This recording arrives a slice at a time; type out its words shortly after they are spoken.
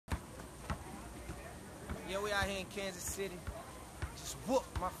Yeah, we out here in Kansas City. Just whooped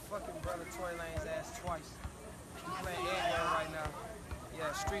my fucking brother Tory Lanez ass twice. He playing egg roll right now.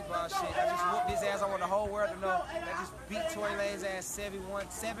 Yeah, street ball shit. I just whooped his ass. I want the whole world to know that I just beat Tory Lanez ass 7-1 and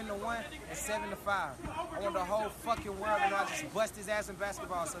 7-5. I want the whole fucking world to know I just bust his ass in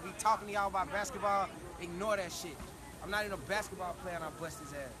basketball. So if he talking to y'all about basketball, ignore that shit. I'm not even a basketball player and I bust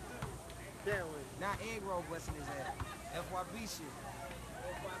his ass. Not egg roll busting his ass. FYB shit.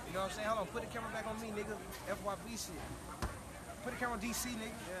 You know what I'm saying? Hold on, put the camera back on me, nigga. FYB shit. Put the camera on DC,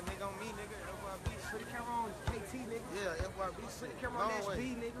 nigga. Yeah, nigga on me, nigga. FYB shit. Put the camera on KT, nigga. Yeah, FYB shit. Put the camera on SB,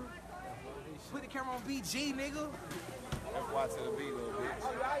 nigga. Put the camera on BG, nigga. FY to the B, little bitch.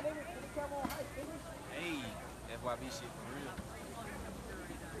 Oh, you alright, nigga? Put the camera on hype, nigga. Hey, FYB shit for real.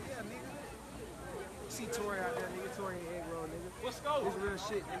 Yeah, nigga. See Tory out there, nigga. Tory and egg roll, nigga. Let's go. This real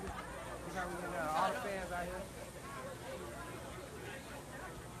shit, nigga. This how we in there. All the fans out here.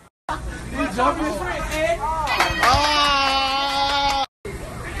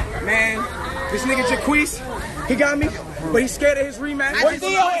 Man, this nigga Jacquees, he got me, but he's scared of his rematch. Where's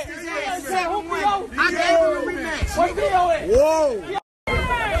Theo at? I gave him a rematch. Where's Theo at? Whoa.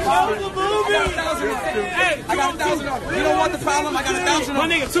 Hey, I got 1,000 on him. You don't want the problem? I got 1,000 on him.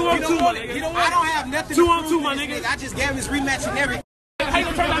 My nigga, 2 on 2, my nigga. I don't have nothing. 2 on 2, my nigga. I just gave him his rematch and everything. How you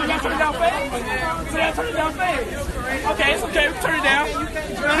gonna turn it down? You gotta turn it down fast? So you turn it down fast. Okay, it's okay. Turn it down.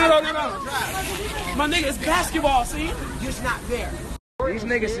 No. My nigga, it's basketball, see? You're just not there. These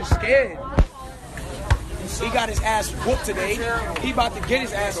niggas is scared. He got his ass whooped today. He about to get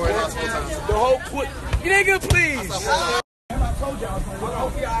his ass whooped. The whole quick. Nigga, please.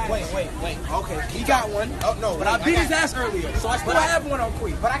 Wait. Okay. He got one. Oh, no. But I beat his ass earlier, so I still have one on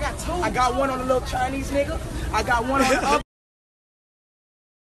Quick. But I got 2. I got one on the little Chinese nigga. I got one on the other